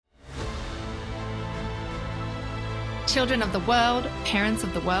Children of the world, parents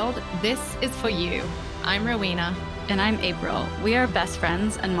of the world, this is for you. I'm Rowena. And I'm April. We are best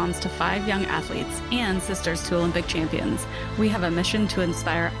friends and moms to 5 young athletes and sisters to Olympic champions. We have a mission to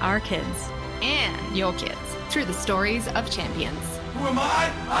inspire our kids and your kids through the stories of champions. Who am I?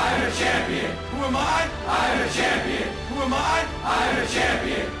 I'm a champion. Who am I? I'm a champion. Who am I? I'm a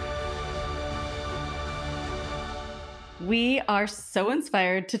champion. We are so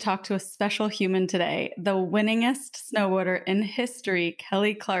inspired to talk to a special human today, the winningest snowboarder in history,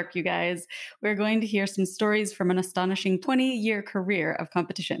 Kelly Clark, you guys. We're going to hear some stories from an astonishing 20-year career of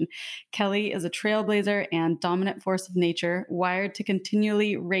competition. Kelly is a trailblazer and dominant force of nature, wired to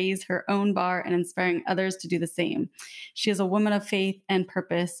continually raise her own bar and inspiring others to do the same. She is a woman of faith and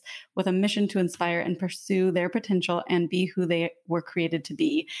purpose with a mission to inspire and pursue their potential and be who they were created to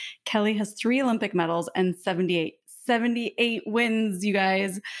be. Kelly has 3 Olympic medals and 78 wins, you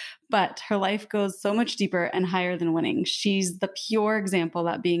guys, but her life goes so much deeper and higher than winning. She's the pure example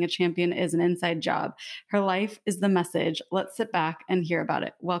that being a champion is an inside job. Her life is the message. Let's sit back and hear about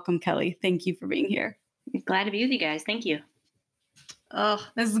it. Welcome, Kelly. Thank you for being here. Glad to be with you guys. Thank you. Oh,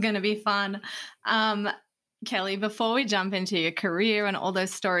 this is going to be fun. Kelly, before we jump into your career and all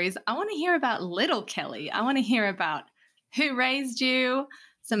those stories, I want to hear about little Kelly. I want to hear about who raised you,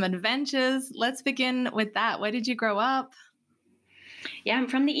 some adventures. Let's begin with that. Where did you grow up? Yeah, I'm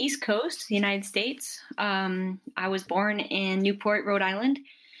from the East Coast, the United States. I was born in Newport, Rhode Island,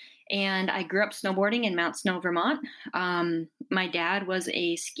 and I grew up snowboarding in Mount Snow, Vermont. My dad was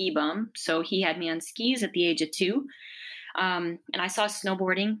a ski bum, so he had me on skis at the age of 2. And I saw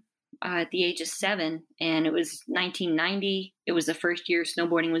snowboarding at the age of 7, and it was 1990. It was the first year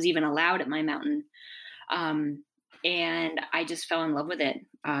snowboarding was even allowed at my mountain. And I just fell in love with it.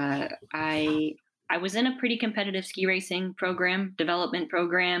 I was in a pretty competitive ski racing development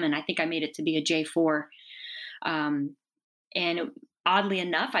program, and I think I made it to be a J4. Oddly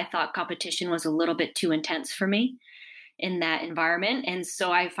enough, I thought competition was a little bit too intense for me in that environment. And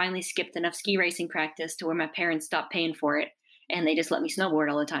so I finally skipped enough ski racing practice to where my parents stopped paying for it, and they just let me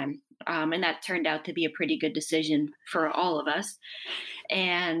snowboard all the time. And that turned out to be a pretty good decision for all of us.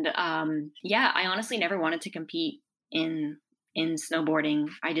 And I honestly never wanted to compete in snowboarding.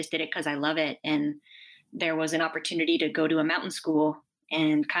 I just did it because I love it. And there was an opportunity to go to a mountain school,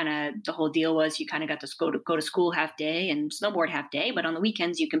 and kind of the whole deal was you kind of got to go to school half day and snowboard half day, but on the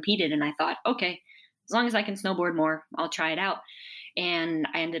weekends you competed. And I thought, okay, as long as I can snowboard more, I'll try it out. And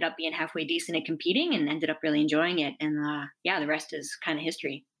I ended up being halfway decent at competing and ended up really enjoying it. And the rest is kind of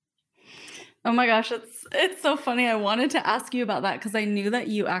history. Oh my gosh, it's so funny. I wanted to ask you about that because I knew that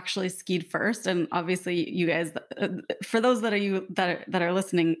you actually skied first, and obviously, you guys, for those that are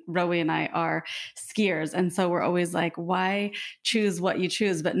listening, Rowie and I are skiers, and so we're always like, why choose what you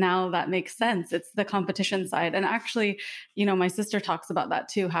choose? But now that makes sense. It's the competition side, and actually, my sister talks about that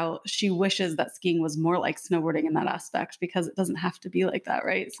too. How she wishes that skiing was more like snowboarding in that aspect because it doesn't have to be like that,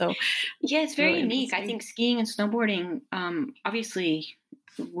 right? So, yeah, it's very unique. I think skiing and snowboarding, obviously,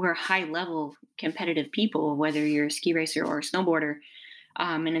 we're high level competitive people, whether you're a ski racer or a snowboarder.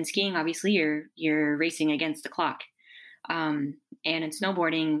 And in skiing, obviously you're racing against the clock. And in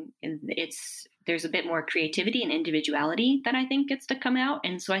snowboarding, there's a bit more creativity and individuality that I think gets to come out.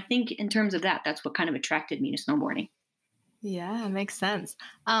 And so I think in terms of that's what kind of attracted me to snowboarding. Yeah, makes sense.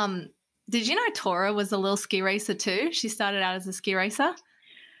 Did you know Tora was a little ski racer too? She started out as a ski racer.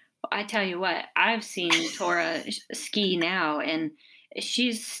 I tell you what, I've seen Tora ski now, and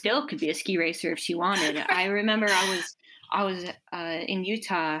she still could be a ski racer if she wanted. I remember I was in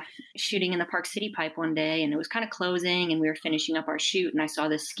Utah shooting in the Park City Pipe one day, and it was kind of closing, and we were finishing up our shoot, and I saw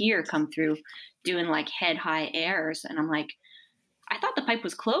this skier come through doing like head high airs, and I'm like, I thought the pipe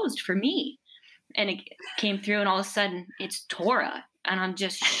was closed for me, and it came through, and all of a sudden it's Tora, and I'm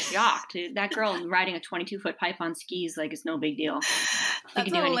just shocked. That girl riding a 22-foot pipe on skis, like, it's no big deal. That's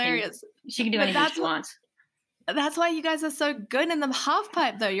hilarious. She can do anything she wants. That's why you guys are so good in the half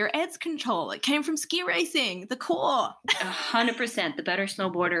pipe, though. Your edge control, it came from ski racing, the core. 100%. The better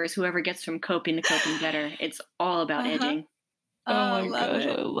snowboarder is whoever gets from coping to coping better. It's all about edging. Oh my gosh,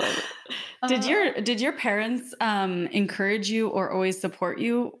 I love it. Did your parents encourage you or always support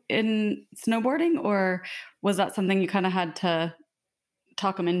you in snowboarding, or was that something you kind of had to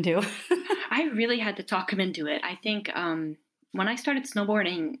talk them into? I really had to talk them into it. I think when I started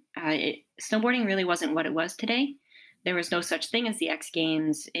snowboarding, snowboarding really wasn't what it was today. There was no such thing as the X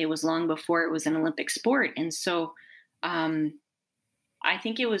Games. It was long before it was an Olympic sport. And so I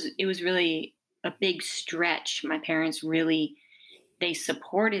think it was really a big stretch. My parents really, they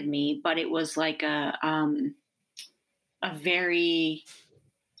supported me, but it was like a very,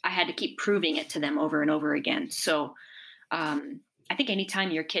 I had to keep proving it to them over and over again. So I think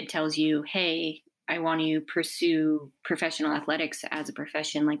anytime your kid tells you, hey, I want to pursue professional athletics as a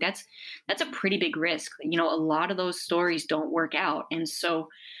profession, like that's a pretty big risk. You know, a lot of those stories don't work out. And so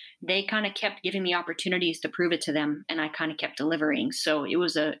they kind of kept giving me opportunities to prove it to them, and I kind of kept delivering. So it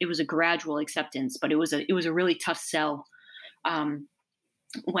was a gradual acceptance, but it was a really tough sell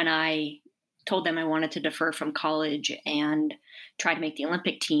when I told them I wanted to defer from college and try to make the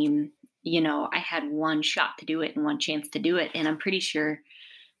Olympic team. You know, I had one shot to do it and one chance to do it, and I'm pretty sure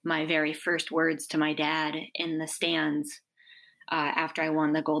my very first words to my dad in the stands after I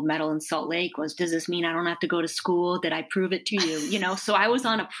won the gold medal in Salt Lake was, "Does this mean I don't have to go to school? Did I prove it to you?" You know, so I was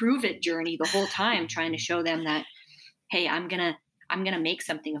on a prove it journey the whole time, trying to show them that, hey, I'm going to make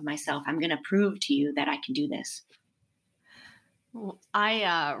something of myself. I'm going to prove to you that I can do this.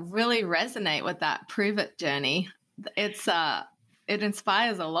 I really resonate with that prove it journey. It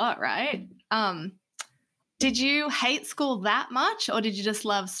inspires a lot, right? Did you hate school that much, or did you just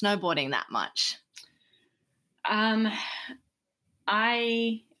love snowboarding that much? I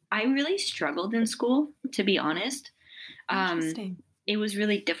really struggled in school, to be honest. Interesting. It was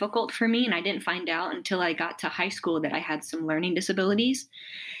really difficult for me, and I didn't find out until I got to high school that I had some learning disabilities.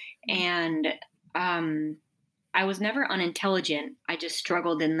 And I was never unintelligent. I just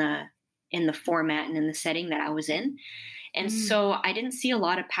struggled in the format and in the setting that I was in. And so I didn't see a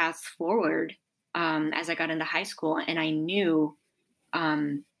lot of paths forward as I got into high school. And I knew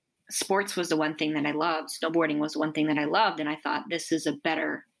sports was the one thing that I loved. Snowboarding was the one thing that I loved. And I thought, this is a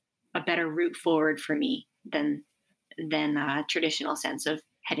better route forward for me than a traditional sense of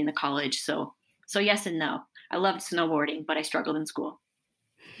heading to college. So yes and no. I loved snowboarding, but I struggled in school.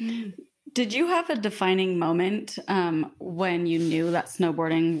 Did you have a defining moment when you knew that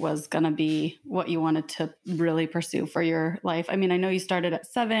snowboarding was going to be what you wanted to really pursue for your life? I mean, I know you started at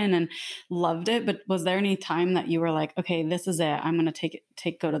 7 and loved it, but was there any time that you were like, okay, this is it. I'm going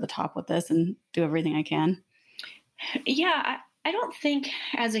to go to the top with this and do everything I can? Yeah, I don't think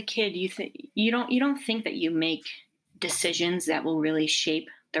as a kid you don't think that you make decisions that will really shape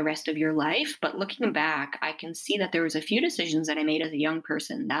the rest of your life. But looking back, I can see that there was a few decisions that I made as a young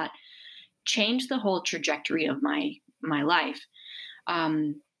person that changed the whole trajectory of my life.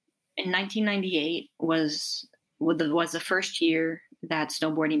 In 1998 was the first year that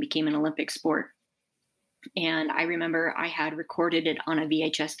snowboarding became an Olympic sport. And I remember I had recorded it on a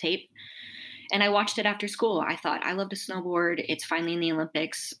VHS tape, and I watched it after school. I thought, I love to snowboard. It's finally in the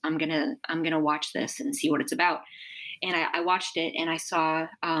Olympics. I'm gonna watch this and see what it's about. And I watched it, and I saw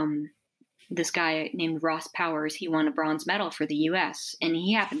this guy named Ross Powers. He won a bronze medal for the U.S., and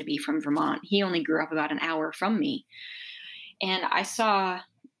he happened to be from Vermont. He only grew up about an hour from me. And I saw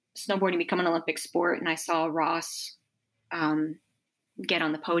snowboarding become an Olympic sport, and I saw Ross get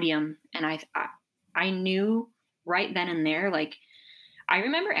on the podium. And I knew right then and there, like, I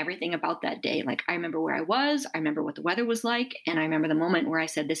remember everything about that day. Like, I remember where I was, I remember what the weather was like, and I remember the moment where I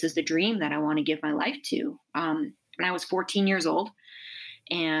said, this is the dream that I want to give my life to. And I was 14 years old.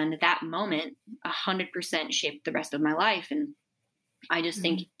 And that moment 100% shaped the rest of my life. And I just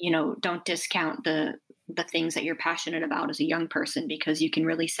think, don't discount the things that you're passionate about as a young person, because you can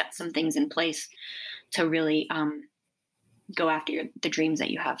really set some things in place to really go after the dreams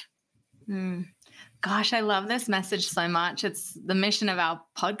that you have. Gosh, I love this message so much. It's the mission of our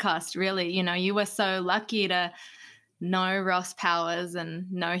podcast, really. You were so lucky to know Ross Powers and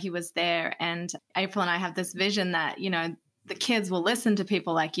know he was there. And April and I have this vision that, the kids will listen to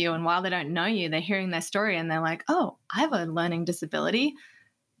people like you, and while they don't know you, they're hearing their story and they're like, oh, I have a learning disability.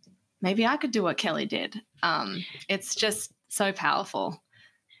 Maybe I could do what Kelly did. It's just so powerful.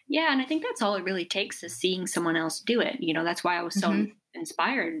 Yeah. And I think that's all it really takes, is seeing someone else do it. That's why I was so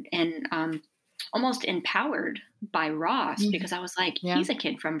inspired and almost empowered by Ross, because I was like, he's a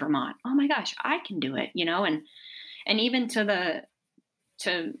kid from Vermont. Oh my gosh, I can do it, and even to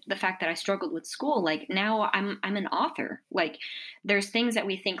the fact that I struggled with school, like now I'm an author. Like, there's things that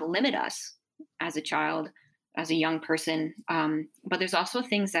we think limit us as a child, as a young person. But there's also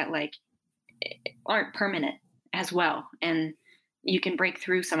things that like aren't permanent as well. And you can break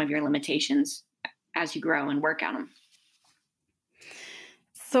through some of your limitations as you grow and work on them.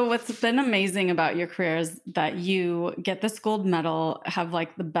 So what's been amazing about your career is that you get this gold medal, have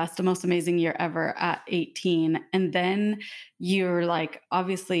like the best and most amazing year ever at 18. And then you're like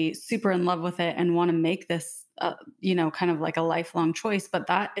obviously super in love with it and want to make this, kind of like a lifelong choice. But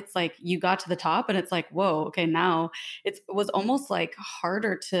that it's like you got to the top and it's like, whoa, okay, now it was almost like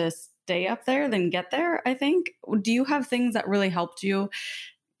harder to stay up there than get there, I think. Do you have things that really helped you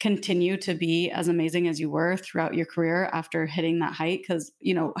continue to be as amazing as you were throughout your career after hitting that height? Because,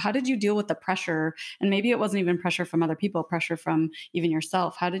 how did you deal with the pressure? And maybe it wasn't even pressure from other people, pressure from even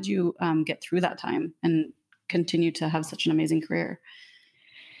yourself. How did you get through that time and continue to have such an amazing career?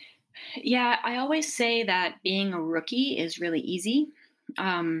 Yeah, I always say that being a rookie is really easy.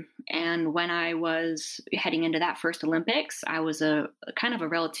 And when I was heading into that first Olympics, I was a kind of a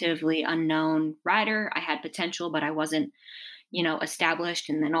relatively unknown rider. I had potential, but I wasn't, established.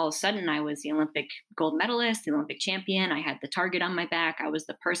 And then all of a sudden I was the Olympic gold medalist, the Olympic champion. I had the target on my back. I was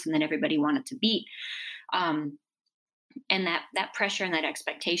the person that everybody wanted to beat. And that pressure and that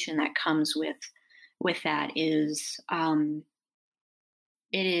expectation that comes with that is,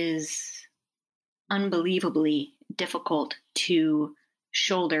 it is unbelievably difficult to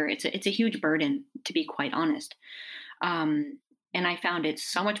shoulder. It's a huge burden, to be quite honest. And I found it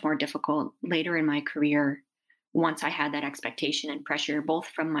so much more difficult later in my career once I had that expectation and pressure, both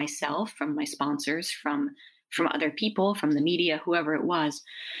from myself, from my sponsors, from other people, from the media, whoever it was.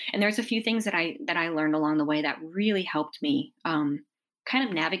 And there's a few things that I learned along the way that really helped me kind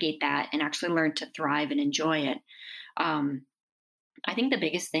of navigate that and actually learn to thrive and enjoy it. I think the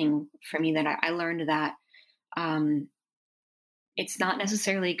biggest thing for me that I learned that it's not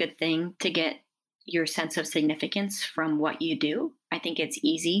necessarily a good thing to get your sense of significance from what you do. I think it's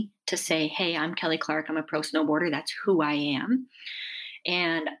easy to say, hey, I'm Kelly Clark. I'm a pro snowboarder. That's who I am.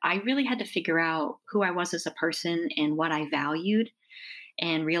 And I really had to figure out who I was as a person and what I valued,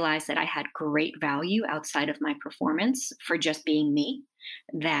 and realize that I had great value outside of my performance for just being me,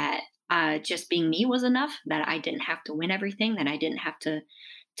 that just being me was enough, that I didn't have to win everything, that I didn't have to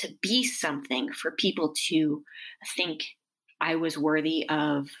be something for people to think I was worthy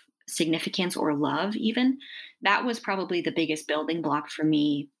of significance or love even. That was probably the biggest building block for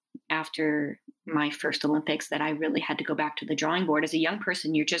me after my first Olympics, that I really had to go back to the drawing board. As a young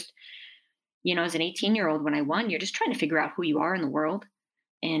person, you're just, as an 18-year-old when I won, you're just trying to figure out who you are in the world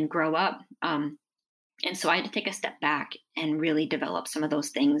and grow up. And so I had to take a step back and really develop some of those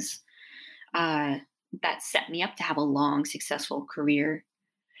things that set me up to have a long, successful career.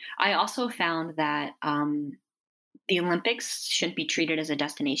 I also found that the Olympics shouldn't be treated as a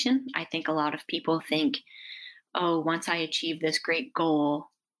destination. I think a lot of people think, oh, once I achieve this great goal,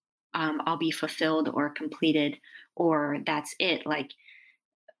 I'll be fulfilled or completed, or that's it. Like,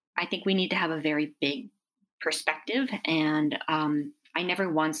 I think we need to have a very big perspective. And I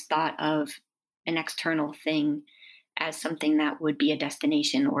never once thought of an external thing as something that would be a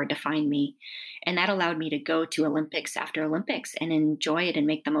destination or define me. And that allowed me to go to Olympics after Olympics and enjoy it and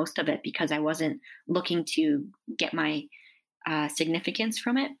make the most of it, because I wasn't looking to get my significance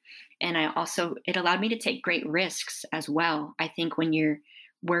from it. And it allowed me to take great risks as well. I think when you're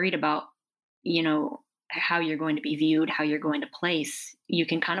worried about, how you're going to be viewed, how you're going to place, you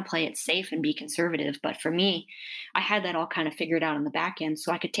can kind of play it safe and be conservative. But for me, I had that all kind of figured out on the back end,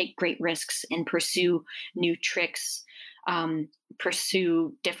 so I could take great risks and pursue new tricks,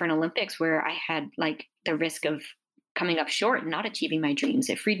 pursue different Olympics where I had like the risk of coming up short and not achieving my dreams.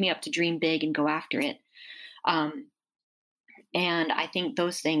 It freed me up to dream big and go after it. And I think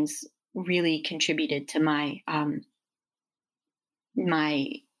those things really contributed to my my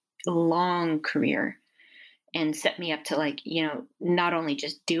long career, and set me up to not only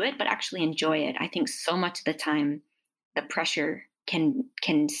just do it, but actually enjoy it. I think so much of the time the pressure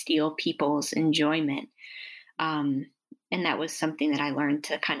can steal people's enjoyment. And that was something that I learned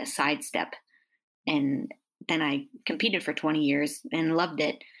to kind of sidestep. And then I competed for 20 years and loved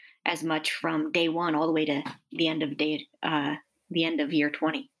it as much from day one all the way to the end of year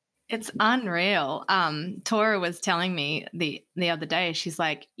 20. It's unreal. Tora was telling me the other day, she's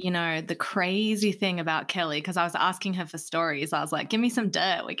like, the crazy thing about Kelly, because I was asking her for stories. I was like, give me some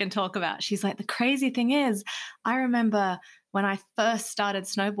dirt we can talk about. She's like, the crazy thing is, I remember when I first started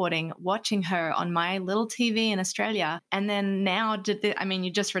snowboarding, watching her on my little TV in Australia. And then now you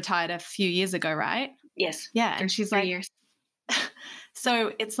just retired a few years ago, right? Yes. Yeah. And she's like, 3 years.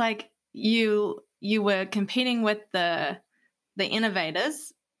 So it's like you were competing with the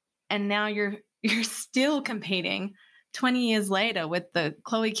innovators, and now you're still competing 20 years later with the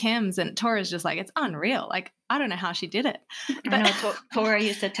Chloe Kims, and Tora's just like, it's unreal. Like, I don't know how she did it. But I know Tora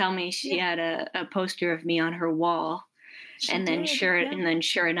used to tell me she had a poster of me on her wall. And then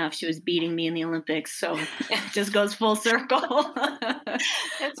sure enough, she was beating me in the Olympics. So it just goes full circle.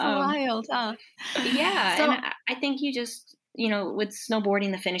 It's wild, huh? Yeah. So, and I think you just, with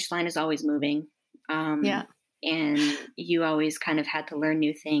snowboarding, the finish line is always moving. Yeah. And you always kind of had to learn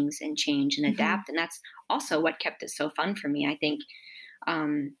new things and change and adapt. And that's also what kept it so fun for me. I think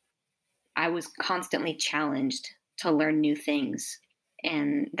I was constantly challenged to learn new things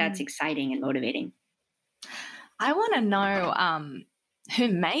And that's exciting and motivating. I want to know who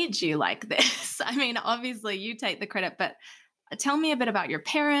made you like this. I mean, obviously you take the credit, but tell me a bit about your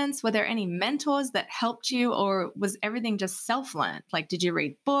parents. Were there any mentors that helped you, or was everything just self-learned? Like, did you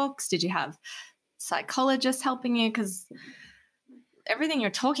read books? Did you have psychologists helping you? Because everything you're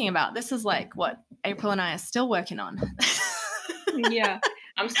talking about, this is like what April and I are still working on. Yeah,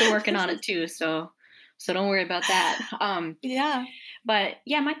 I'm still working on it too. So don't worry about that. Yeah. But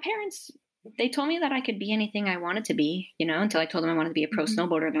yeah, my parents, they told me that I could be anything I wanted to be, until I told them I wanted to be a pro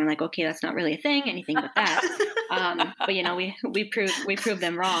snowboarder. They're like, okay, that's not really a thing, anything but that. But we proved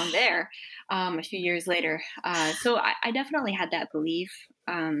them wrong there a few years later. So I definitely had that belief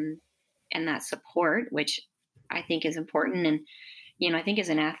and that support, which I think is important. And, I think as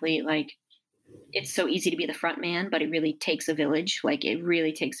an athlete, like, it's so easy to be the front man, but it really takes a village. Like, it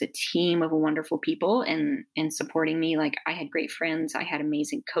really takes a team of wonderful people and supporting me. Like, I had great friends. I had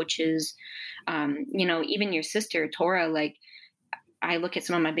amazing coaches. Even your sister, Tora, like, I look at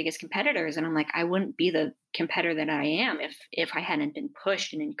some of my biggest competitors and I'm like, I wouldn't be the competitor that I am if I hadn't been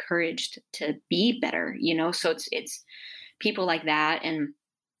pushed and encouraged to be better, So it's people like that. And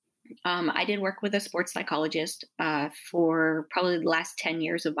I did work with a sports psychologist for probably the last 10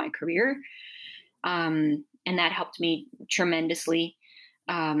 years of my career. And that helped me tremendously.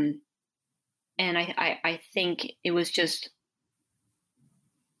 And I think it was just,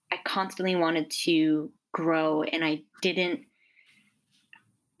 I constantly wanted to grow, and I didn't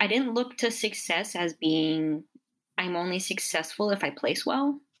look to success as being, I'm only successful if I place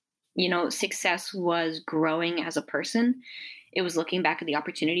well. Success was growing as a person. It was looking back at the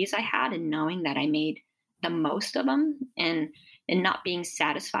opportunities I had and knowing that I made the most of them, and not being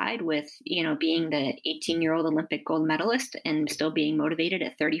satisfied with, being the 18-year-old Olympic gold medalist and still being motivated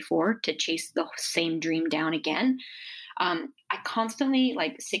at 34 to chase the same dream down again. I constantly,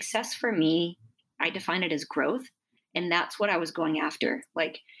 like, success for me, I define it as growth. And that's what I was going after.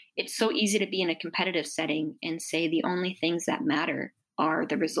 Like, it's so easy to be in a competitive setting and say the only things that matter are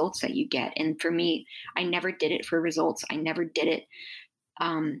the results that you get. And for me, I never did it for results. I never did it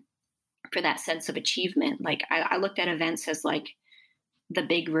for that sense of achievement. Like, I looked at events as like the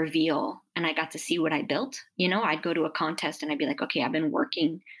big reveal, and I got to see what I built. I'd go to a contest and I'd be like, okay, I've been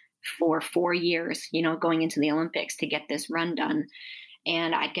working for 4 years, going into the Olympics to get this run done.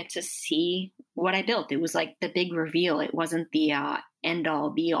 And I'd get to see what I built. It was like the big reveal. It wasn't the end all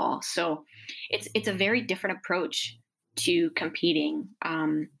be all. So it's a very different approach to competing.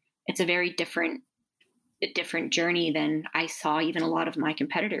 It's a very different journey than I saw even a lot of my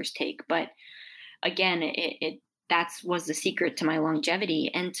competitors take. But again, that was the secret to my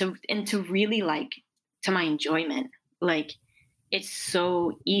longevity and to really, like, to my enjoyment. Like, it's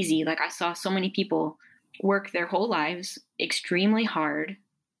so easy. Like, I saw so many people work their whole lives extremely hard,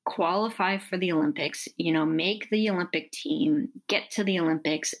 qualify for the Olympics, make the Olympic team, get to the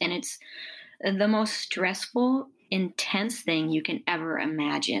Olympics. And it's the most stressful, intense thing you can ever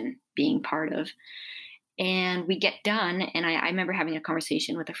imagine being part of. And we get done. And I remember having a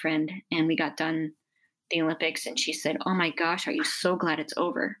conversation with a friend, and we got done the Olympics, and she said, "Oh my gosh, are you so glad it's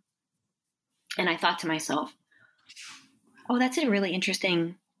over?" And I thought to myself, oh, that's an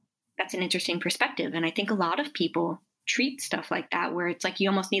interesting perspective. And I think a lot of people treat stuff like that, where it's like you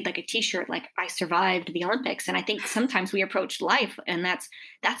almost need like a t-shirt, like, I survived the Olympics. And I think sometimes we approach life, and that's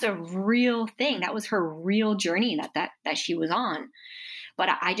a real thing. That was her real journey that she was on. But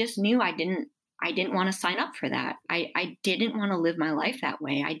I just knew I didn't want to sign up for that. I didn't want to live my life that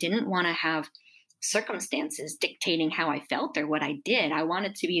way. I didn't want to have circumstances dictating how I felt or what I did. I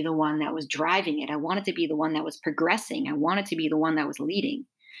wanted to be the one that was driving it. I wanted to be the one that was progressing. I wanted to be the one that was leading.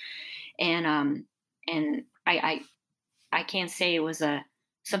 And I can't say it was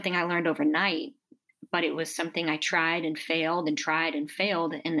something I learned overnight, but it was something I tried and failed and tried and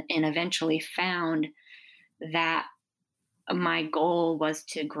failed, and eventually found that my goal was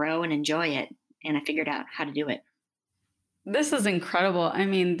to grow and enjoy it. And I figured out how to do it. This is incredible. I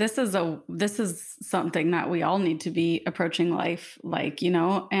mean, this is something that we all need to be approaching life like,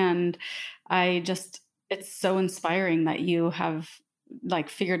 and it's so inspiring that you have, like,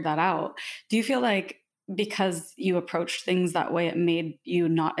 figured that out. Do you feel like because you approached things that way, it made you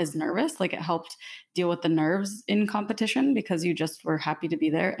not as nervous? Like, it helped deal with the nerves in competition because you just were happy to be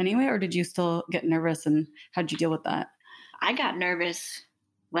there anyway? Or did you still get nervous, and how'd you deal with that? I got nervous,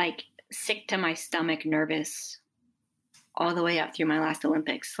 like sick to my stomach nervous, all the way up through my last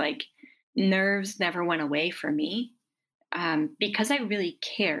Olympics. Like, nerves never went away for me because I really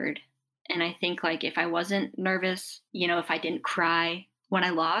cared. And I think, like, if I wasn't nervous, if I didn't cry when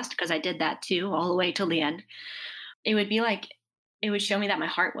I lost, because I did that too, all the way till the end, it would be like it would show me that my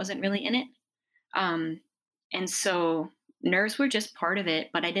heart wasn't really in it. And so nerves were just part of it,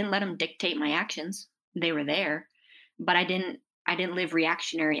 but I didn't let them dictate my actions. They were there, but I didn't live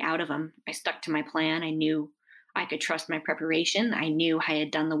reactionary out of them. I stuck to my plan. I knew I could trust my preparation. I knew I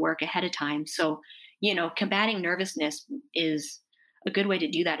had done the work ahead of time. So, combating nervousness is a good way to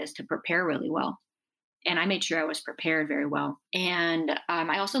do that is to prepare really well. And I made sure I was prepared very well. And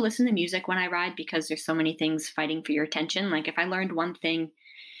I also listen to music when I ride because there's so many things fighting for your attention. Like if I learned one thing,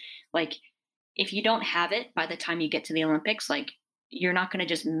 like if you don't have it by the time you get to the Olympics, like you're not going to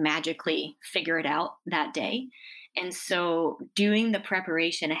just magically figure it out that day. And so doing the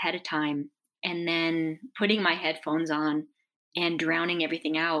preparation ahead of time and then putting my headphones on and drowning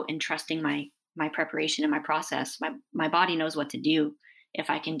everything out and trusting my preparation and my process, my body knows what to do if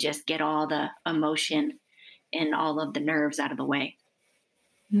I can just get all the emotion and all of the nerves out of the way.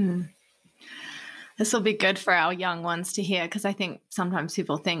 This will be good for our young ones to hear, because I think sometimes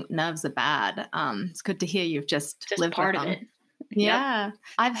people think nerves are bad. It's good to hear you've just lived part with of them. it. Yeah. Yep.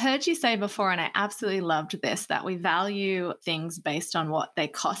 I've heard you say before, and I absolutely loved this, that we value things based on what they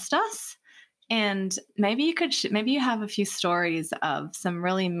cost us. And maybe you have a few stories of some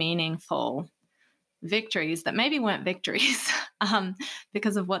really meaningful victories that maybe weren't victories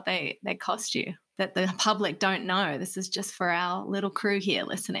because of what they cost you, that the public don't know. This is just for our little crew here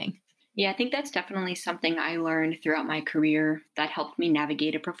listening. Yeah, I think that's definitely something I learned throughout my career that helped me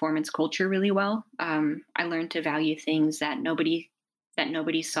navigate a performance culture really well. I learned to value things that nobody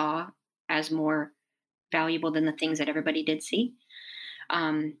saw as more valuable than the things that everybody did see.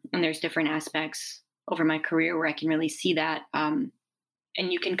 And there's different aspects over my career where I can really see that. And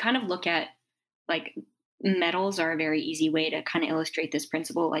you can kind of look at, like, medals are a very easy way to kind of illustrate this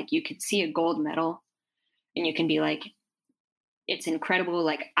principle. Like you could see a gold medal and you can be like, it's incredible.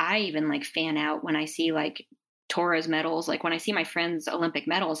 Like I even like fan out when I see like Tora's medals. Like when I see my friends' Olympic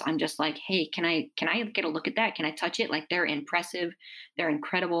medals, I'm just like, hey, can I get a look at that? Can I touch it? Like they're impressive, they're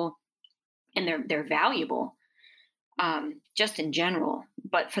incredible, and they're valuable, just in general.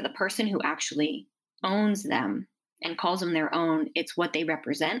 But for the person who actually owns them and calls them their own, it's what they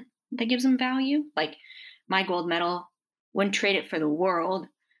represent that gives them value. Like my gold medal, wouldn't trade it for the world.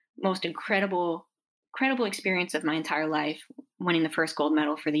 Most incredible experience of my entire life, winning the first gold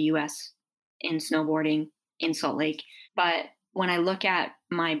medal for the U.S. in snowboarding in Salt Lake. But when I look at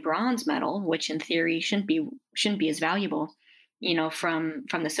my bronze medal, which in theory shouldn't be as valuable, from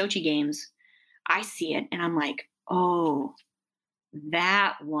the Sochi Games, I see it and I'm like, oh,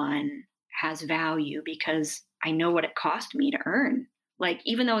 that one has value because I know what it cost me to earn. Like,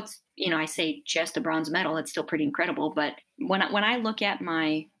 even though it's, I say just a bronze medal, it's still pretty incredible. But when I look at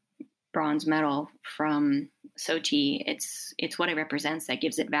my bronze medal from Sochi, it's what it represents that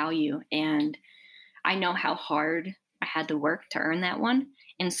gives it value. And I know how hard I had to work to earn that one.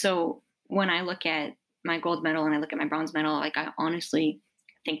 And so when I look at my gold medal and I look at my bronze medal, like I honestly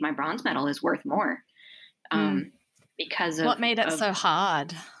think my bronze medal is worth more. Because of what made it so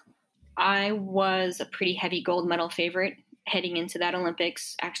hard? I was a pretty heavy gold medal favorite heading into that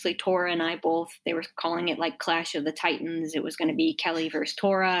Olympics. Actually, Tora and I both, they were calling it like Clash of the Titans. It was going to be Kelly versus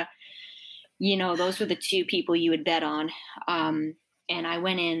Tora. Those were the two people you would bet on. And I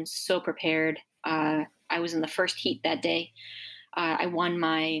went in so prepared. I was in the first heat that day. I won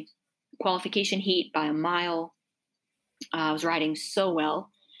my qualification heat by a mile. I was riding so well,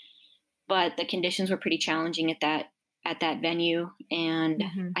 but the conditions were pretty challenging at that venue. And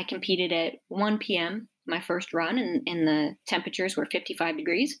I competed at 1 p.m., my first run, and the temperatures were 55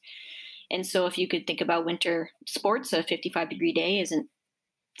 degrees. And so if you could think about winter sports, a 55-degree day isn't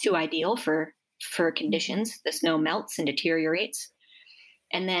too ideal for conditions. The snow melts and deteriorates.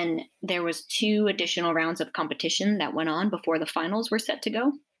 And then there was 2 additional rounds of competition that went on before the finals were set to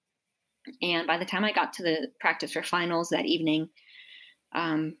go. And by the time I got to the practice for finals that evening,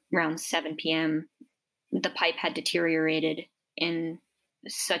 around 7 p.m., the pipe had deteriorated in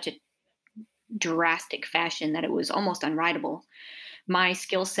such a drastic fashion that it was almost unrideable. My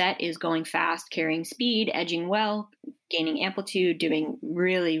skill set is going fast, carrying speed, edging well, gaining amplitude, doing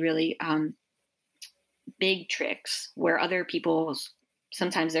really, really big tricks where other people's,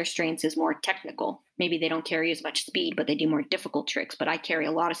 sometimes their strengths is more technical. Maybe they don't carry as much speed, but they do more difficult tricks. But I carry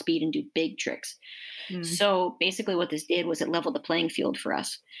a lot of speed and do big tricks. So basically what this did was it leveled the playing field for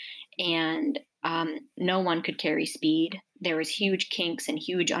us. And no one could carry speed. There was huge kinks and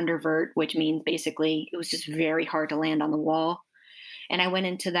huge undervert, which means basically it was just very hard to land on the wall. And I went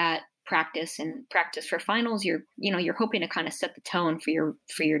into that practice for finals. You're hoping to kind of set the tone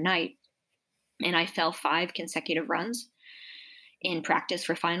for your night. And I fell 5 consecutive runs. in practice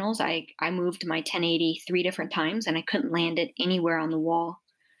for finals. I moved my 1080 3 different times and I couldn't land it anywhere on the wall.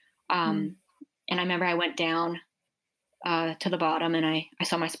 And I remember I went down to the bottom and I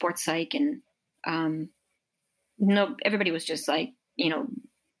saw my sports psych, and everybody was just like,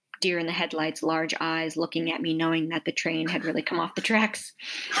 deer in the headlights, large eyes looking at me, knowing that the train had really come off the tracks.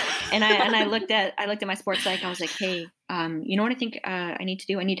 And I looked at my sports psych. I was like, hey, you know what I think I need to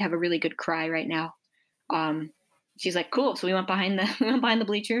do? I need to have a really good cry right now. She's like, cool. So we went behind the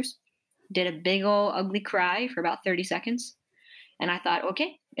bleachers, did a big old ugly cry for about 30 seconds. And I thought,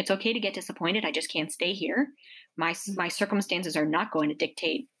 okay, it's okay to get disappointed. I just can't stay here. My circumstances are not going to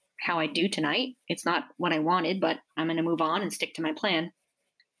dictate how I do tonight. It's not what I wanted, but I'm going to move on and stick to my plan.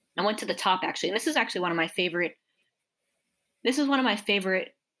 I went to the top, actually. And this is actually one of my favorite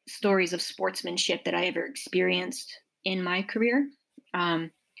stories of sportsmanship that I ever experienced in my career. I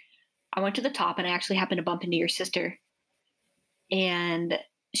went to the top and I actually happened to bump into your sister. And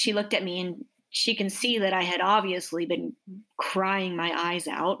she looked at me and she can see that I had obviously been crying my eyes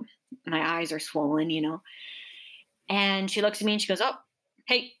out. My eyes are swollen, And she looks at me and she goes, oh,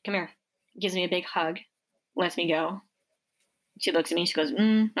 hey, come here. Gives me a big hug. Lets me go. She looks at me and she goes,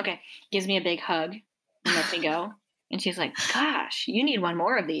 okay. Gives me a big hug and lets me go. And she's like, gosh, you need one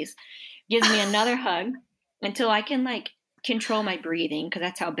more of these. Gives me another hug until I can control my breathing, because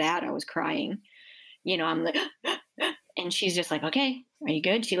that's how bad I was crying. I'm like, and she's just like, okay, are you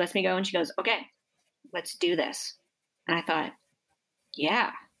good? She lets me go and she goes, okay, let's do this. And I thought,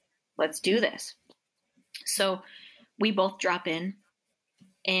 yeah, let's do this. So we both drop in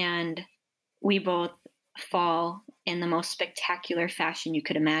and we both fall in the most spectacular fashion you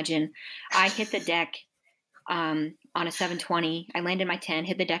could imagine. I hit the deck on a 720. I landed my 10,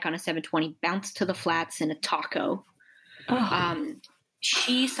 hit the deck on a 720, bounced to the flats in a taco. Oh.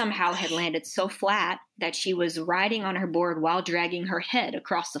 She somehow had landed so flat that she was riding on her board while dragging her head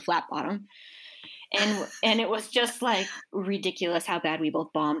across the flat bottom. And it was just ridiculous how bad we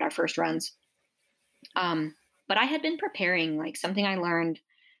both bombed our first runs. But I had been preparing. Something I learned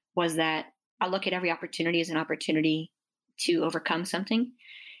was that I look at every opportunity as an opportunity to overcome something.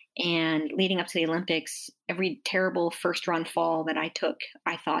 And leading up to the Olympics, every terrible first run fall that I took,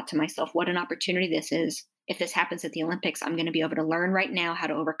 I thought to myself, what an opportunity this is. If this happens at the Olympics, I'm going to be able to learn right now how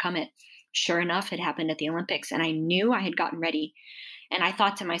to overcome it. Sure enough, it happened at the Olympics, and I knew I had gotten ready. And I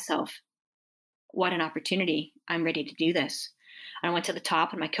thought to myself, what an opportunity. I'm ready to do this. I went to the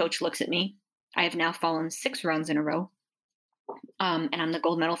top, and my coach looks at me. I have now fallen 6 runs in a row, and I'm the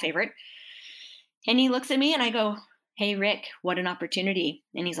gold medal favorite. And he looks at me, and I go, hey, Rick, what an opportunity.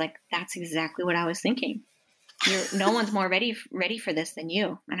 And he's like, that's exactly what I was thinking. No one's more ready for this than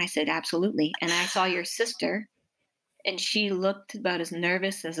you. And I said, absolutely. And I saw your sister, and she looked about as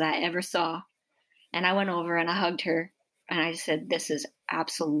nervous as I ever saw. And I went over and I hugged her, and I said, this is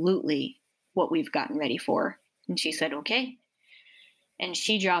absolutely what we've gotten ready for. And she said, okay. And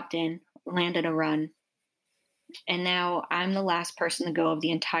she dropped in, landed a run. And now I'm the last person to go of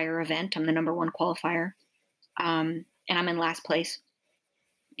the entire event. I'm the number 1 qualifier. And I'm in last place.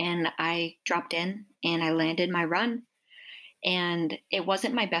 And I dropped in and I landed my run. And it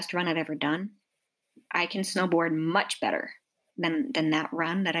wasn't my best run I've ever done. I can snowboard much better than that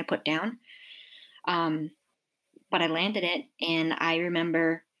run that I put down. But I landed it, and I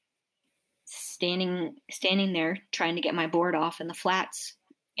remember standing there trying to get my board off in the flats,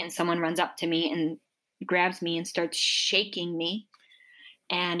 and someone runs up to me and grabs me and starts shaking me.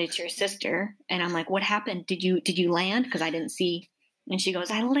 And it's your sister. And I'm like, what happened? Did you land? Because I didn't see. And she goes,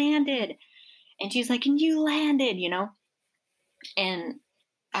 I landed. And she's like, and you landed, And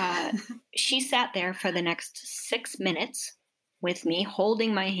she sat there for the next 6 minutes with me,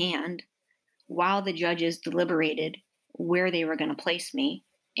 holding my hand while the judges deliberated where they were going to place me.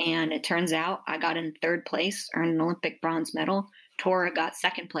 And it turns out I got in 3rd place, earned an Olympic bronze medal. Tora got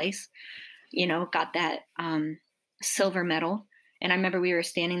 2nd place, got that silver medal. And I remember we were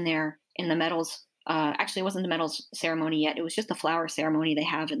standing there in the medals. Actually, it wasn't the medals ceremony yet. It was just the flower ceremony they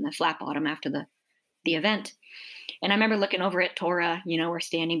have in the flat bottom after the event. And I remember looking over at Tora, we're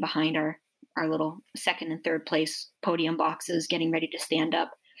standing behind our little 2nd and 3rd place podium boxes, getting ready to stand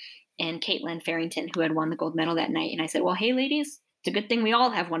up. And Caitlin Farrington, who had won the gold medal that night. And I said, well, hey, ladies, it's a good thing we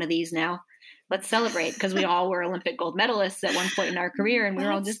all have one of these now. Let's celebrate, because we all were Olympic gold medalists at one point in our career, and we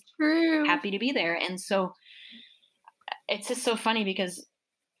were all just happy to be there. And so it's just so funny, because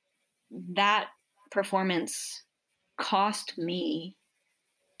that performance cost me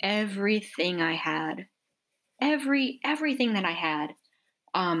everything I had, everything that I had.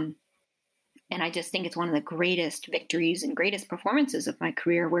 And I just think it's one of the greatest victories and greatest performances of my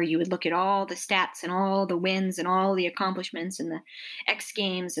career, where you would look at all the stats and all the wins and all the accomplishments and the X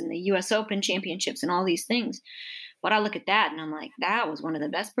Games and the US Open championships and all these things. But I look at that and I'm like, that was one of the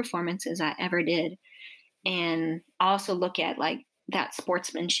best performances I ever did. And I also look at like that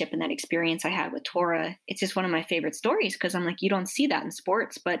sportsmanship and that experience I had with Tora. It's just one of my favorite stories, because I'm like, you don't see that in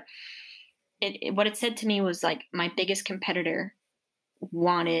sports. But what it said to me was like, my biggest competitor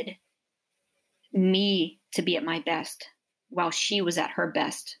wanted me to be at my best while she was at her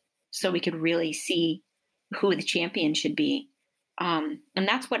best, so we could really see who the champion should be. And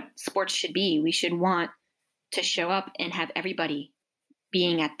that's what sports should be. We should want to show up and have everybody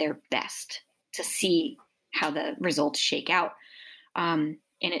being at their best to see how the results shake out. And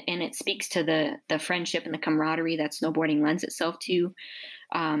it speaks to the friendship and the camaraderie that snowboarding lends itself to.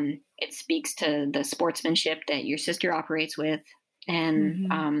 It speaks to the sportsmanship that your sister operates with.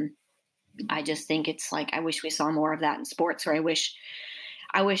 And I just think it's like, I wish we saw more of that in sports, or I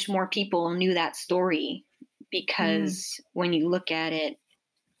wish more people knew that story, because when you look at it,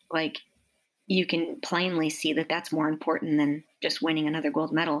 like, you can plainly see that that's more important than just winning another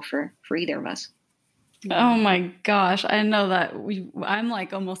gold medal for either of us. Oh my gosh. I know that I'm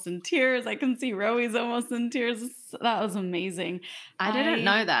like almost in tears. I can see Roey's almost in tears. That was amazing. I didn't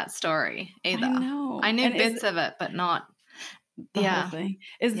know that story either. I know. I knew bits of it, but not the whole thing.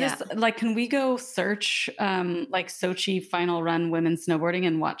 Is this like, can we go search like Sochi final run women's snowboarding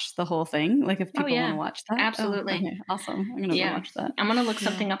and watch the whole thing? Like, if people want to watch that? Absolutely. Okay, awesome. I'm going to go watch that. I'm going to look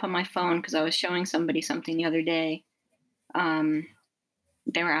something up on my phone, because I was showing somebody something the other day.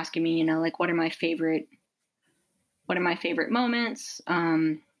 They were asking me, like, what are my favorite moments?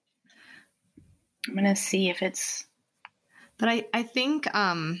 I'm going to see if it's. But I think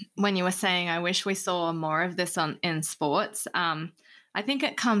when you were saying, I wish we saw more of this in sports, I think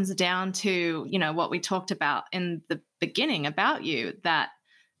it comes down to, what we talked about in the beginning about you, that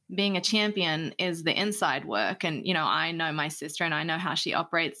being a champion is the inside work. And, I know my sister and I know how she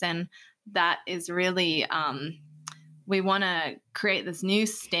operates. And that is really, we want to create this new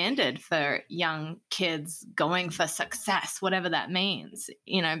standard for young kids going for success, whatever that means,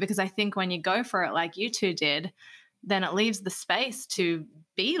 because I think when you go for it like you two did, then it leaves the space to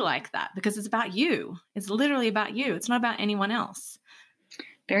be like that, because it's about you. It's literally about you. It's not about anyone else.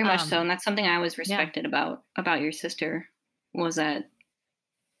 Very much so. And that's something I always respected about your sister, was that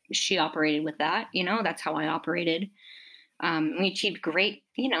she operated with that. That's how I operated. We achieved great,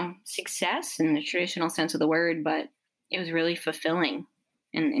 success in the traditional sense of the word, but it was really fulfilling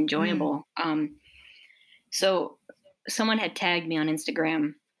and enjoyable. So someone had tagged me on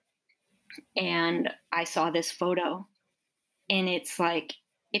Instagram, and I saw this photo, and it's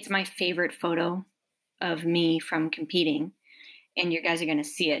my favorite photo of me from competing. And you guys are going to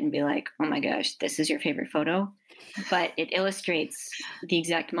see it and be like, oh my gosh, this is your favorite photo. But it illustrates the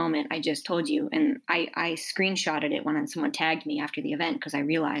exact moment I just told you. And I screenshotted it when someone tagged me after the event, because I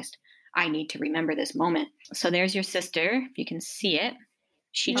realized I need to remember this moment. So there's your sister, if you can see it.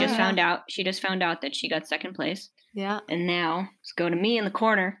 She just found out that she got second place. Yeah. And now let's go to me in the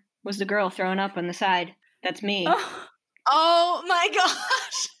corner. Was the girl thrown up on the side? That's me. Oh my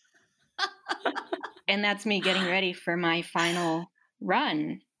gosh. And that's me getting ready for my final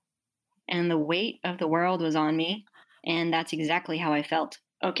run. And the weight of the world was on me. And that's exactly how I felt.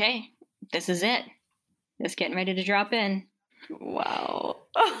 Okay, this is it. Just getting ready to drop in. Wow.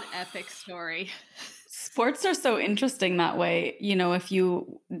 An epic story. Sports are so interesting that way. If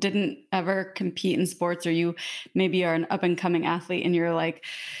you didn't ever compete in sports, or you maybe are an up and coming athlete and you're like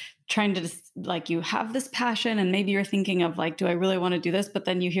trying to you have this passion, and maybe you're thinking of like, do I really want to do this? But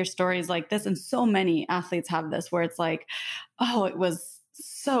then you hear stories like this, and so many athletes have this, where it's like, oh, it was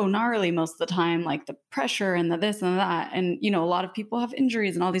so gnarly most of the time, like the pressure and the this and that. And, a lot of people have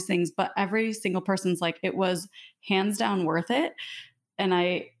injuries and all these things, but every single person's like, it was hands down worth it. And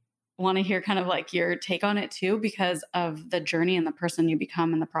I want to hear kind of like your take on it too, because of the journey and the person you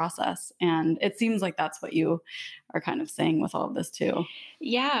become in the process. And it seems like that's what you are kind of saying with all of this too.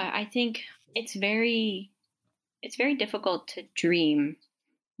 Yeah, I think it's very difficult to dream,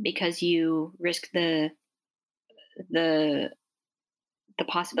 because you risk the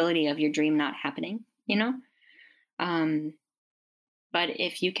possibility of your dream not happening, but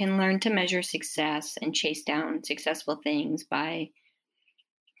if you can learn to measure success and chase down successful things by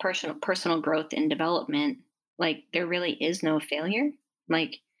personal growth and development, like, there really is no failure.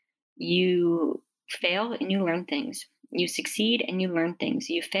 Like, you fail and you learn things. You succeed and you learn things.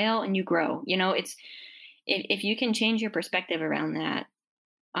 You fail and you grow. It's if you can change your perspective around that,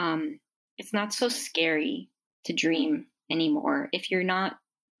 it's not so scary to dream anymore. If you're not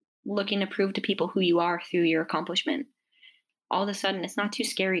looking to prove to people who you are through your accomplishment. All of a sudden, it's not too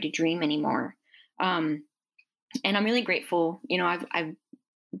scary to dream anymore. And I'm really grateful. I've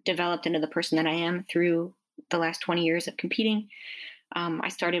developed into the person that I am through the last 20 years of competing. I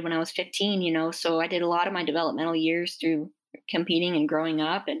started when I was 15, so I did a lot of my developmental years through competing and growing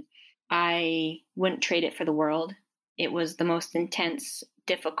up, and I wouldn't trade it for the world. It was the most intense,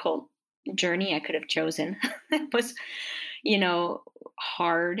 difficult journey I could have chosen. It was,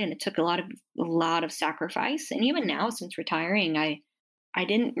 hard, and it took a lot of sacrifice. And even now, since retiring, I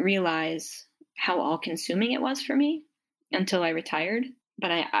didn't realize how all-consuming it was for me until I retired.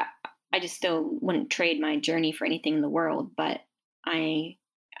 But I just still wouldn't trade my journey for anything in the world. But I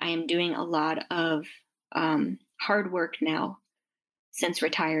am doing a lot of hard work now since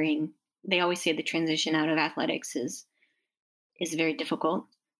retiring. They always say the transition out of athletics is very difficult,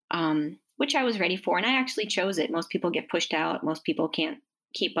 which I was ready for. And I actually chose it. Most people get pushed out. Most people can't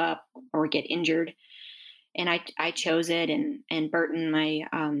keep up or get injured. And I chose it. And Burton,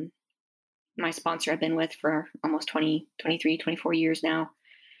 my sponsor I've been with for almost 23, 24 years now,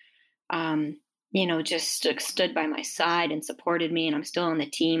 just stood by my side and supported me. And I'm still on the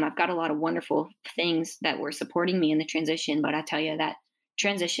team. I've got a lot of wonderful things that were supporting me in the transition. But I tell you, that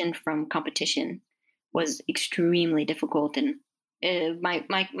transition from competition was extremely difficult. And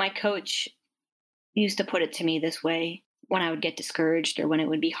my coach used to put it to me this way: when I would get discouraged, or when it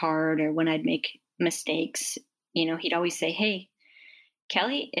would be hard, or when I'd make mistakes, he'd always say, "Hey,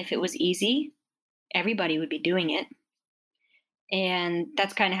 Kelly, if it was easy, everybody would be doing it." And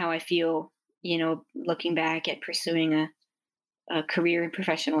that's kind of how I feel, looking back at pursuing a career in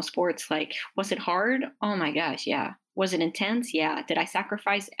professional sports. Like, was it hard? Oh my gosh, yeah. Was it intense? Yeah. Did I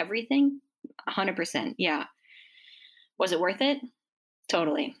sacrifice everything? 100%. Yeah. Was it worth it?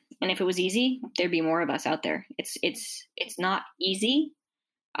 Totally. And if it was easy, there'd be more of us out there. It's not easy.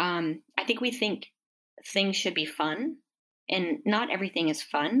 I think we think things should be fun, and not everything is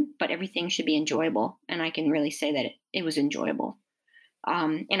fun, but everything should be enjoyable. And I can really say that it was enjoyable.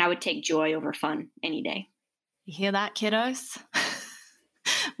 And I would take joy over fun any day. You hear that, kiddos?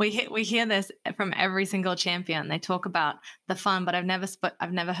 We hear this from every single champion. They talk about the fun, but I've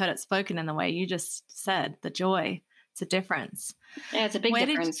never heard it spoken in the way you just said. The joy. It's a difference. Yeah, it's a big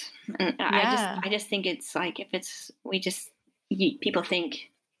difference. And I just think it's like, people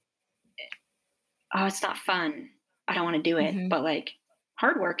think, oh, it's not fun, I don't want to do it. Mm-hmm. But like,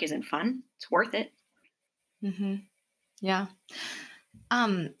 hard work isn't fun. It's worth it. Mm-hmm. Yeah.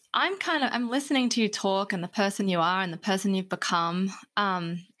 I'm listening to you talk, and the person you are and the person you've become.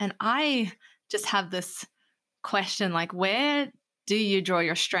 And I just have this question, like, where do you draw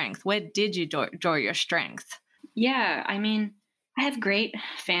your strength? Where did you draw your strength? Yeah. I mean, I have great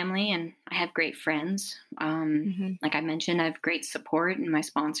family and I have great friends. Like I mentioned, I have great support and my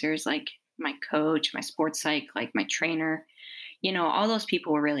sponsors, like my coach, my sports psych, like my trainer, all those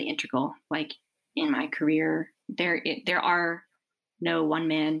people were really integral. Like in my career, there are no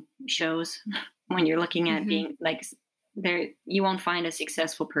one-man shows when you're looking at being like there. You won't find a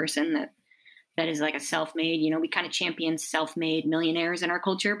successful person that is like a self-made, we kind of champion self-made millionaires in our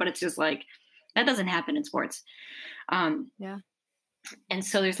culture, but it's just like, that doesn't happen in sports. Yeah. And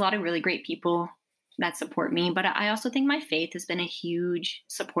so there's a lot of really great people that support me, but I also think my faith has been a huge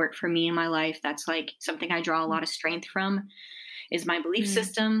support for me in my life. That's like something I draw a lot of strength from, is my belief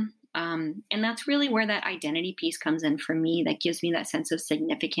system. And that's really where that identity piece comes in for me. That gives me that sense of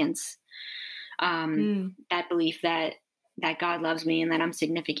significance. That belief that God loves me and that I'm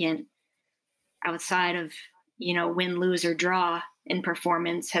significant outside of, win, lose, or draw in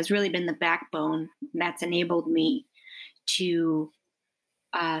performance has really been the backbone that's enabled me to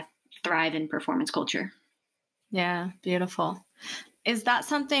thrive in performance culture. Yeah, beautiful. Is that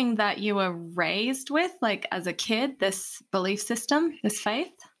something that you were raised with, like as a kid, this belief system, this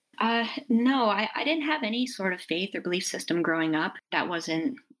faith? No, I didn't have any sort of faith or belief system growing up. That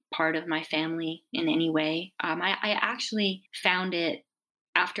wasn't part of my family in any way. I actually found it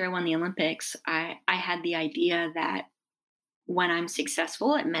after I won the Olympics. I had the idea that when I'm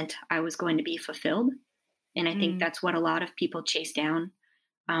successful, it meant I was going to be fulfilled. And I think that's what a lot of people chase down,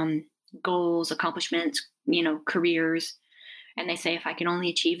 goals, accomplishments, careers. And they say, if I can only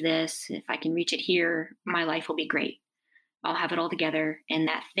achieve this, if I can reach it here, my life will be great. I'll have it all together. And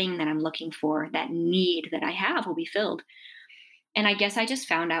that thing that I'm looking for, that need that I have, will be filled. And I guess I just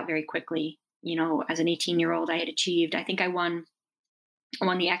found out very quickly, as an 18-year-old, I had achieved, I think I won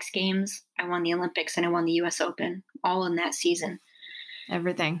the X Games, I won the Olympics, and I won the US Open, all in that season.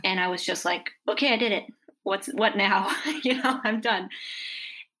 Everything. And I was just like, okay, I did it. What now? I'm done.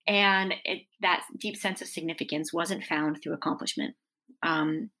 And that deep sense of significance wasn't found through accomplishment.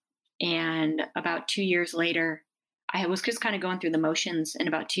 And about 2 years later, I was just kind of going through the motions. And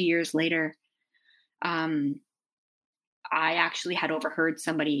about 2 years later, um, I actually had overheard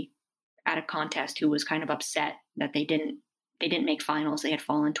somebody at a contest who was kind of upset that they didn't make finals. They had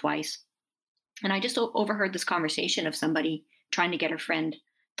fallen twice. And I just overheard this conversation of somebody trying to get her friend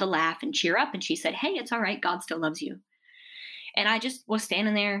to laugh and cheer up. And she said, "Hey, it's all right. God still loves you." And I just was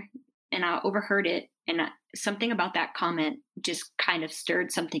standing there and I overheard it. And something about that comment just kind of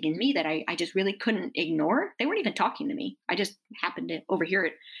stirred something in me that I just really couldn't ignore. They weren't even talking to me. I just happened to overhear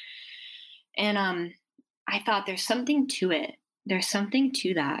it. And I thought there's something to it. There's something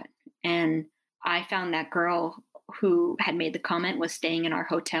to that. And I found that girl who had made the comment was staying in our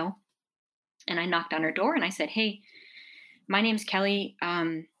hotel. And I knocked on her door and I said, "Hey, my name's Kelly.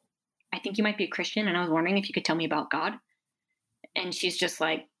 I think you might be a Christian. And I was wondering if you could tell me about God." And she's just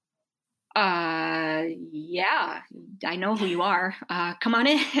like, "Yeah, I know who you are. Come on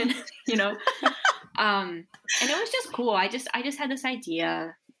in." you know? And it was just cool. I just had this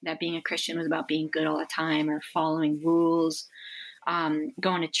idea that being a Christian was about being good all the time or following rules,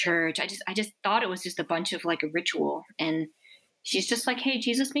 going to church. I just thought it was just a bunch of like a ritual. And she's just like, "Hey,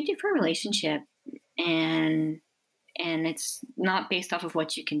 Jesus made you for a relationship, and it's not based off of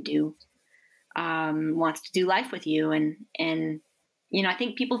what you can do. Wants to do life with you." And I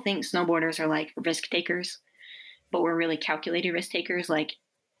think people think snowboarders are like risk takers, but we're really calculated risk takers. Like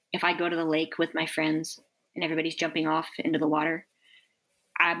if I go to the lake with my friends and everybody's jumping off into the water,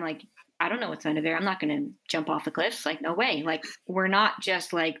 I'm like, I don't know what's under there. I'm not going to jump off the cliffs. Like, no way. Like, we're not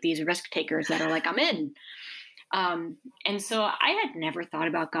just like these risk takers that are like, I'm in. And so I had never thought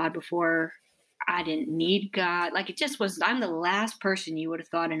about God before. I didn't need God. Like, it just was, I'm the last person you would have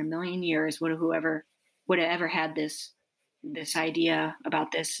thought in a million years whoever would have ever had this idea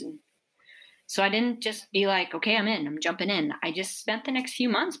about this. And so I didn't just be like, okay, I'm jumping in. I just spent the next few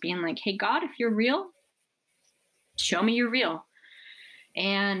months being like, "Hey, God, if you're real, show me you're real."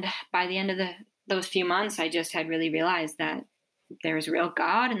 And by the end of those few months, I just had really realized that there was a real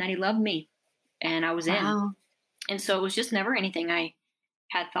God and that he loved me, and I was in. And so it was just never anything I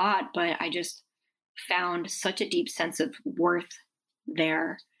had thought, but I just found such a deep sense of worth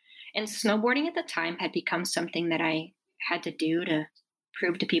there. And snowboarding at the time had become something that I had to do to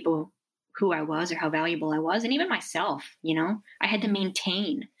prove to people who I was or how valuable I was. And even myself, I had to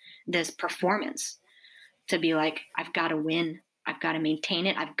maintain this performance to be like, I've got to win. I've got to maintain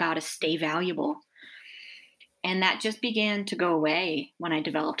it. I've got to stay valuable. And that just began to go away when I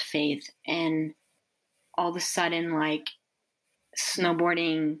developed faith. And all of a sudden, like,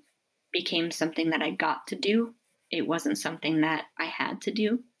 snowboarding became something that I got to do. It wasn't something that I had to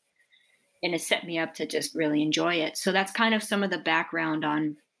do. And it set me up to just really enjoy it. So that's kind of some of the background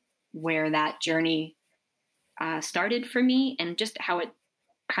on where that journey started for me, and just how it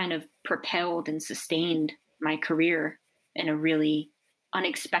kind of propelled and sustained my career in a really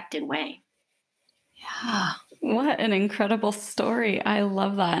unexpected way. Yeah. What an incredible story. I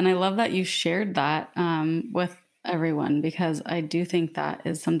love that. And I love that you shared that with everyone, because I do think that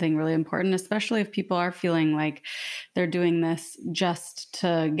is something really important, especially if people are feeling like they're doing this just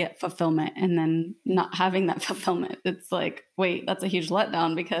to get fulfillment and then not having that fulfillment. It's like, wait, that's a huge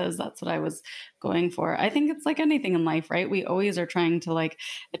letdown, because that's what I was going for. I think it's like anything in life, right? We always are trying to like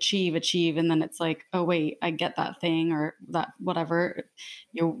achieve. And then it's like, oh, wait, I get that thing or that whatever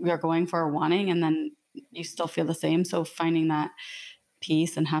you're going for or wanting. And then you still feel the same. So finding that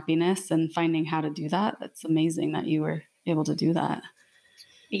peace and happiness and finding how to do that, that's amazing that you were able to do that.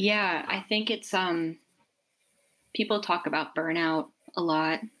 Yeah, I think it's people talk about burnout a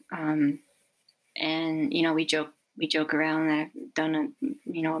lot, and we joke around that I've done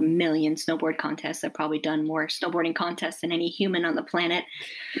a million snowboard contests. I've probably done more snowboarding contests than any human on the planet.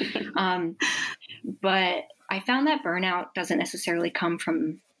 But I found that burnout doesn't necessarily come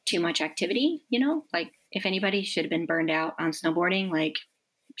from too much activity. Like, if anybody should have been burned out on snowboarding, like,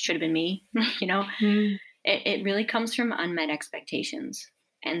 should have been me. It really comes from unmet expectations.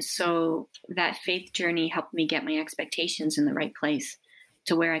 And so that faith journey helped me get my expectations in the right place,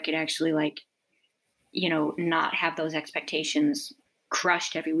 to where I could actually, like, not have those expectations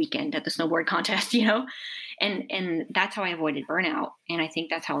crushed every weekend at the snowboard contest, and that's how I avoided burnout. And I think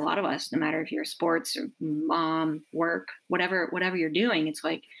that's how a lot of us, no matter if you're sports or mom, work, whatever you're doing, it's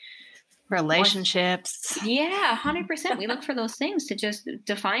like relationships. Yeah, 100%. We look for those things to just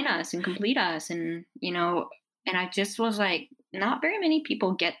define us and complete us. And, and I just was like, not very many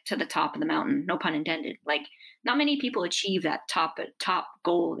people get to the top of the mountain, no pun intended. Like, not many people achieve that top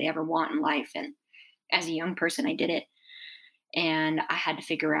goal they ever want in life. And as a young person, I did it. And I had to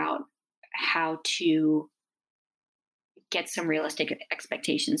figure out how to get some realistic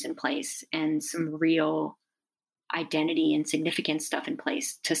expectations in place and some real identity and significant stuff in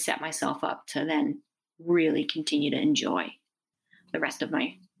place to set myself up to then really continue to enjoy the rest of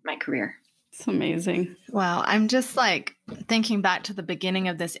my career. It's amazing. Wow. I'm just like thinking back to the beginning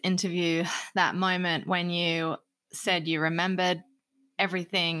of this interview, that moment when you said you remembered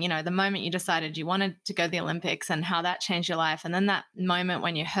everything, you know, the moment you decided you wanted to go to the Olympics and how that changed your life. And then that moment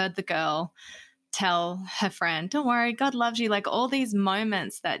when you heard the girl tell her friend, don't worry, God loves you. Like all these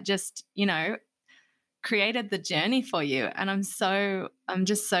moments that just, you know, created the journey for you. And I'm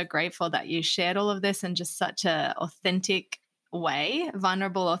just so grateful that you shared all of this in just such a authentic way,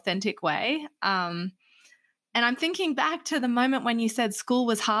 vulnerable, authentic way. And I'm thinking back to the moment when you said school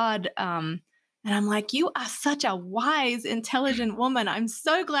was hard. And I'm like, you are such a wise, intelligent woman. I'm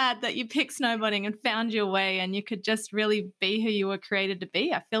so glad that you picked snowboarding and found your way and you could just really be who you were created to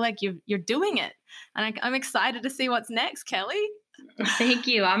be. I feel like you're doing it. And I'm excited to see what's next, Kelly. Thank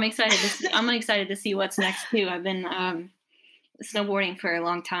you. I'm excited to see what's next too. I've been snowboarding for a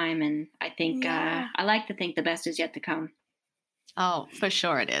long time, and I think I like to think the best is yet to come. Oh, for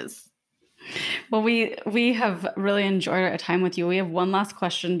sure it is. Well, we have really enjoyed our time with you. We have one last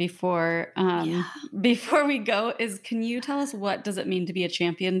question before we go. Can you tell us, what does it mean to be a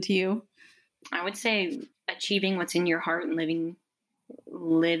champion to you? I would say achieving what's in your heart and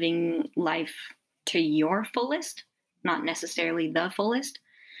living life to your fullest, not necessarily the fullest,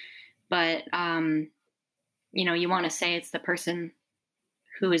 but you know, you want to say it's the person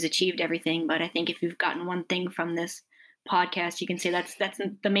who has achieved everything. But I think if you've gotten one thing from this podcast, you can say that's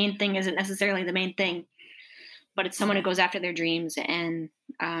the main thing. Isn't necessarily the main thing, but it's someone who goes after their dreams and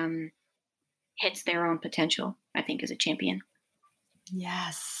hits their own potential, I think, is a champion.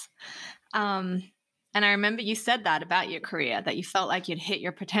 Yes. And I remember you said that about your career, that you felt like you'd hit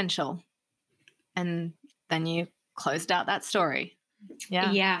your potential, and then you closed out that story.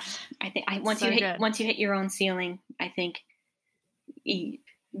 Yeah. I think once you hit your own ceiling, I think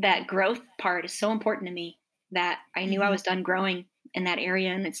that growth part is so important to me, that I knew I was done growing in that area,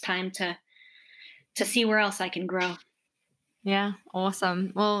 and it's time to see where else I can grow. Yeah.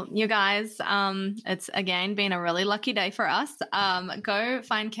 Awesome. Well, you guys, it's again been a really lucky day for us. Go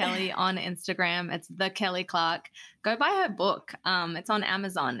find Kelly on Instagram. It's the Kelly Clark. Go buy her book. It's on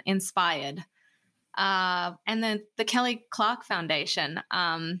Amazon, Inspired. And then the Kelly Clark Foundation.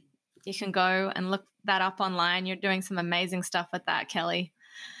 You can go and look that up online. You're doing some amazing stuff with that, Kelly.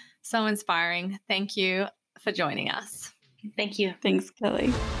 So inspiring. Thank you for joining us. Thank you. Thanks,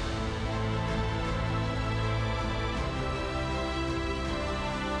 Kelly.